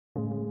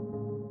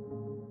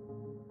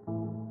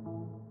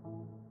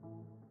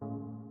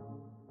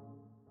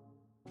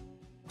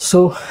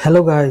So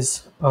hello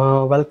guys,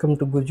 welcome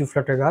to Guju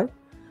Flutter Guy,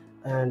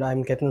 and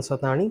I'm Ketan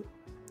Satani.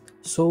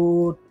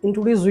 So in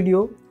today's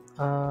video,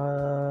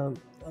 uh,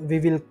 we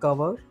will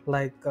cover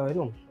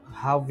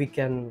how we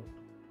can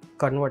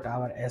convert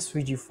our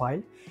SVG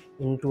file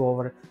into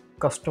our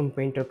custom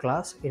painter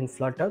class in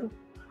Flutter,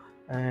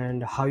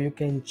 and how you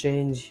can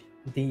change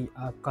the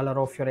color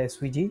of your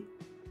SVG,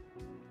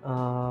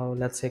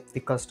 let's say the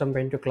custom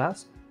painter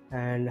class,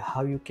 and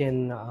how you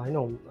can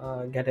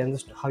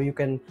how you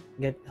can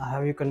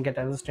get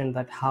understand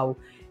that how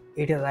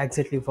it is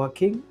exactly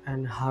working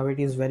and how it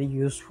is very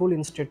useful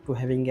instead to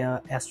having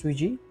a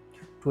SVG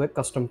to a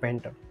custom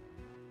painter.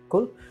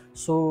 Cool.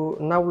 So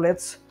now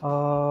let's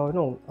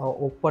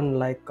open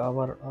like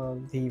our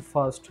the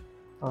first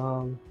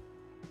um,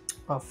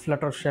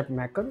 Flutter shape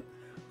maker.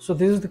 So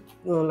this is the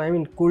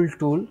cool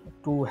tool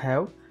to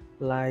have.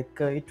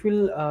 It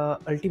will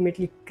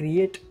ultimately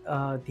create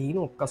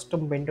the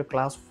custom painter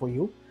class for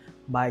you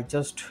by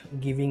just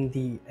giving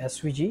the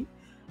SVG.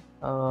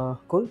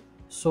 Cool.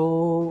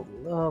 So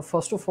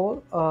first of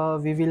all,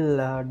 we will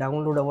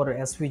download our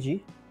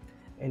SVG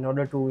in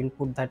order to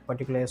input that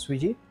particular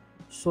SVG.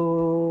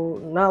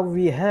 So now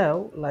we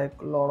have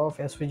like a lot of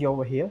SVG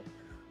over here.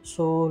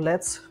 So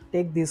let's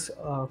take this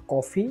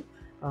coffee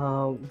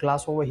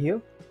glass over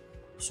here.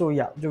 So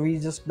yeah, we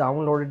just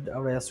downloaded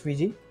our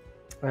SVG,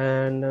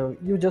 and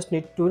you just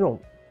need to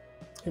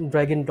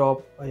drag and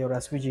drop your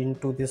SVG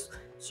into this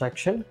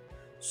section,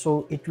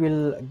 so it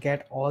will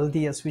get all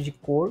the SVG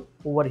code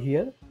over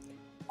here.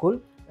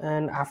 Cool.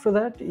 And after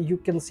that, you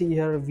can see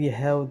here we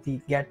have the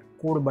get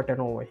code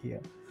button over here.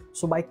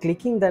 So by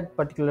clicking that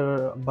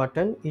particular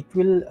button, it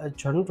will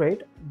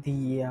generate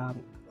the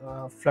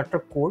Flutter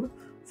code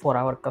for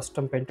our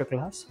custom painter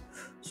class.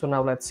 So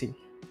now let's see.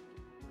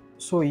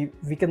 So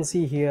we can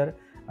see here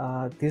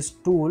this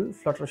tool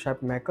Flutter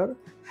shape maker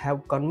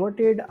have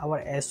converted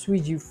our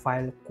SVG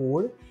file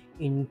code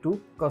into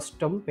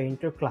custom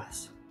painter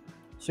class.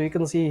 So you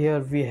can see here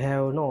we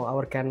have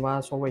our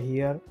canvas over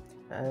here,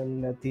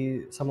 and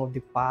the some of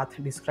the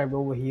path described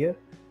over here,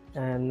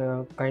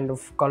 and kind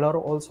of color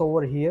also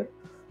over here.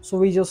 So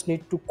we just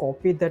need to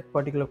copy that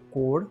particular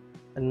code.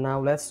 And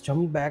now let's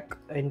jump back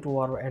into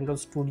our Android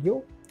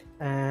Studio,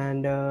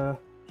 and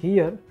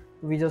here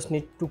we just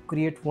need to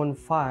create one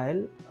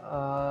file,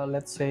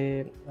 let's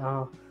say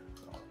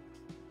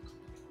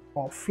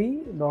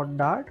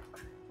coffee.dart,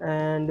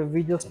 and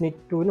we just need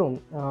to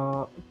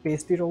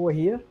paste it over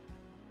here,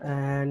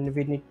 and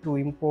we need to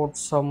import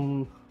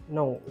some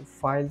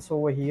files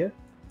over here.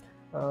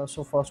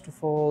 So first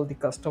of all, the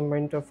custom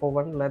painter for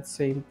one, let's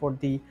say import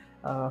the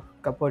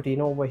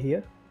Cupertino over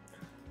here,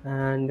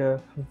 and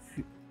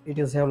it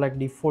is have like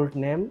default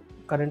name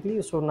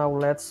currently. So now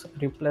let's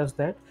replace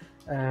that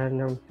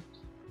and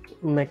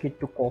make it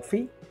to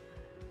coffee.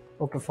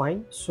 Okay,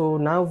 fine. So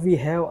now we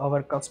have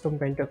our custom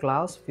painter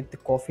class with the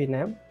coffee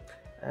name,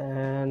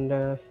 and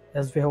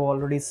as we have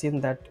already seen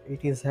that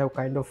it is have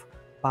kind of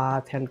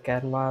path and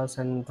canvas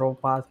and draw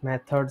path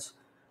methods.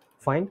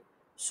 Fine.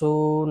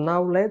 So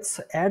now let's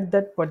add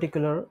that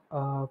particular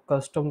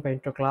custom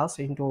painter class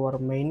into our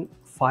main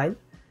file,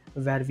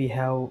 where we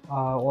have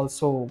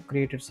also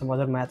created some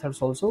other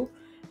methods also,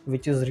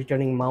 which is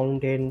returning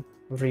mountain,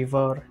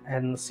 river,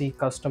 and sea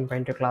custom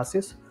painter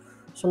classes.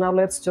 So now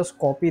let's just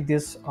copy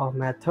this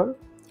method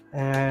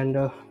and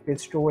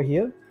paste it over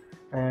here,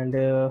 and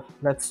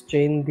let's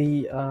change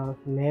the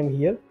name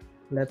here.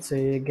 Let's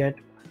say get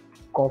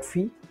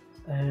coffee,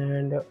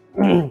 and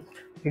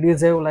it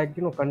is a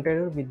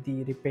container with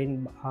the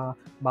repaint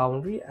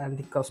boundary and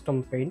the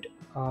custom paint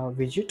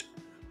widget,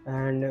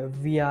 and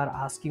we are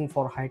asking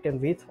for height and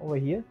width over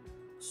here.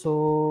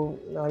 So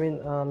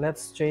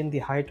let's change the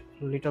height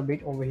a little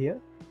bit over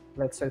here.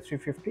 Let's say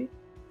 350,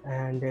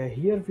 and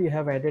here we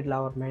have added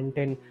our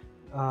maintain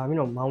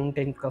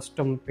mountain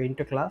custom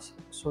painter class.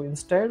 So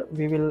instead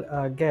we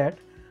will get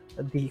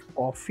the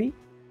coffee.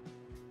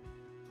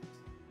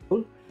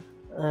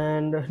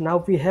 And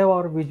now we have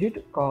our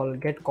widget called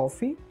get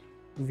coffee.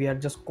 We are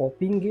just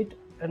copying it,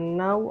 and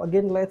now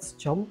again let's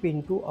jump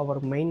into our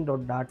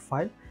main.dart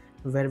file,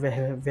 where we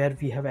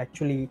have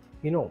actually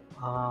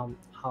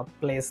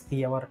placed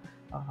the our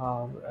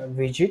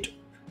widget.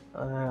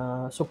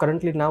 So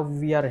currently now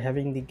we are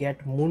having the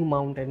get moon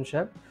mountain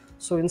shape.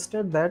 So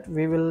instead that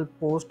we will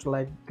post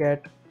like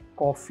get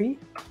coffee,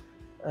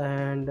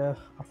 and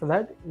after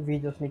that we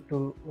just need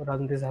to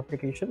run this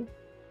application.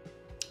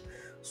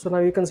 So now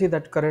you can see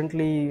that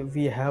currently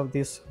we have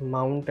this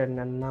mountain,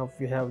 and now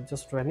we have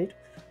just run it,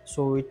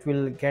 so it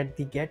will get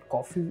the get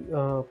coffee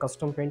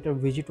custom painter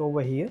widget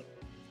over here.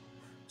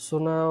 So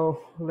now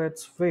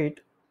let's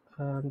wait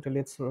until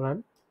it's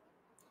run.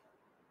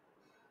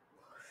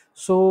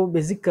 So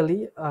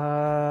basically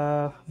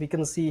we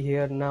can see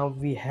here now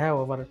we have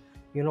our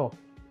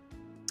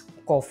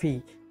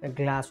coffee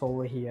glass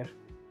over here,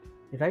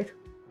 right?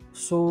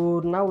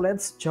 So now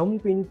let's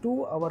jump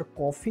into our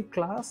coffee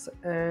class,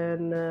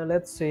 and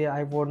let's say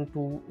I want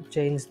to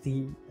change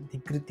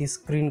this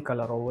green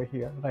color over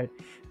here, right?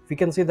 We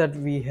can see that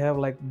we have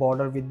like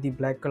border with the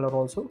black color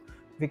also.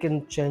 we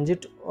can change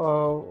it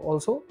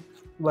also,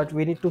 but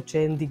we need to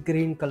change the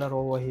green color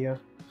over here.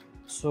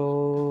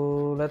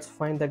 So let's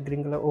find that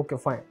green color. Okay,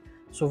 fine.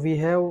 So we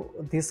have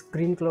this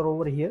green color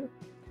over here,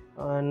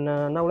 and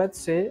now let's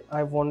say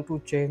I want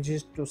to change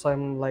it to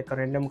some like a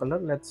random color,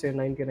 let's say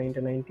 90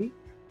 90 90,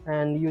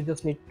 and you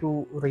just need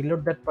to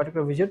reload that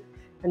particular widget,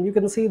 and you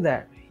can see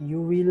that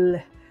you will,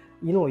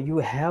 you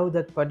have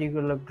that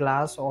particular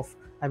glass of,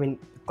 I mean,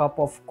 cup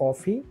of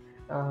coffee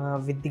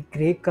with the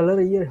gray color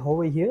here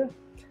over here.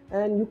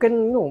 And you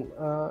can,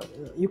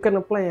 you can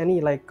apply any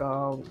like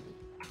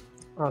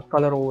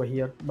color over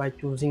here by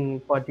choosing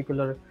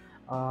particular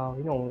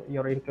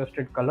your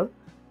interested color.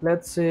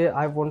 Let's say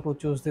I want to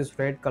choose this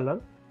red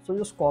color, so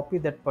just copy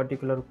that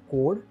particular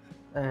code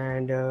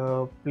and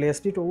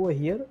placed it over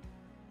here,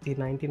 the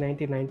 90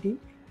 90 90.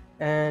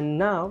 And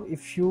now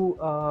if you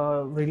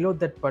reload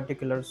that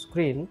particular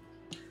screen,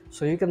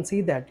 so you can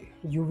see that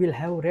you will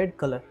have red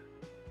color.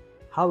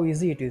 How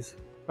easy it is,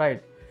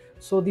 right?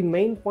 So the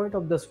main point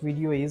of this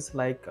video is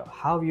like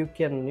how you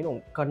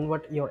can,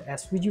 convert your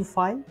SVG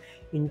file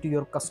into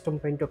your custom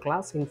painter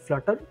class in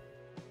Flutter,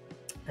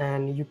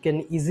 and you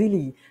can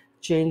easily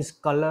change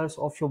colors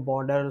of your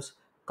borders,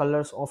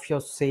 colors of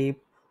your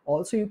shape.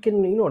 Also you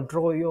can,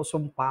 draw your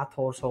some path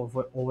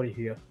also over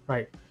here,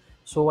 right?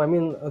 So I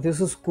mean,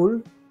 this is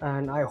cool,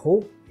 and I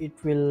hope it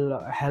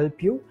will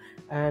help you.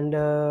 And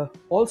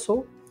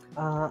also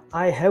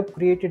I have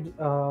created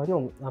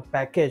a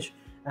package,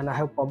 and I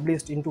have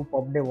published into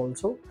pubdev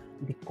also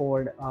the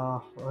code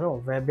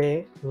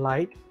web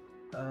light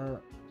uh,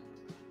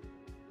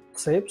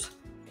 shapes.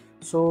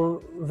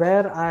 So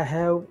where I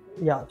have,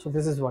 yeah, so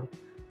this is one.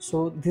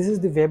 So this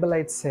is the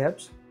webelite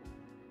shapes.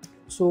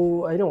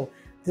 So I know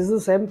this is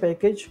the same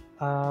package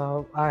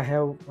I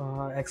have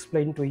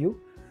explained to you.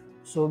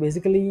 So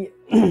basically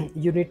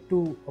you need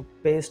to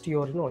paste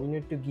your, you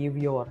need to give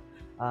your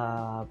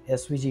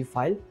svg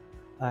file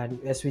and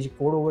svg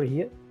code over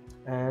here,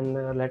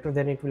 and later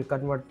then it will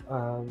convert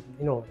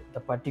the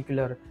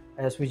particular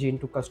svg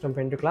into custom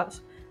painter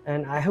class.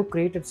 And I have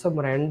created some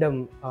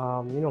random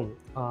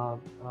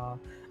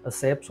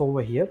shapes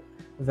over here,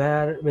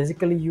 where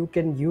basically you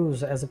can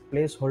use as a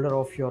placeholder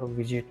of your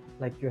widget.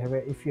 Like you have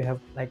if you have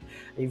like,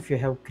 if you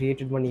have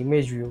created one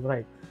image view,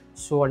 right?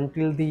 So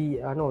until the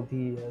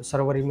the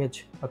server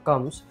image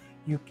comes,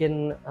 you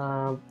can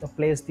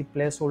place the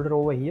placeholder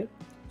over here.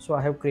 So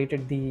I have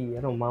created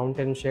the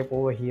mountain shape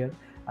over here,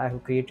 I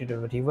have created a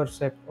river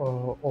shape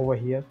over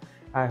here,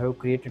 I have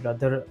created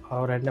other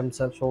random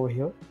shapes over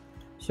here.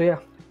 So yeah,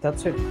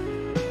 that's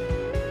it.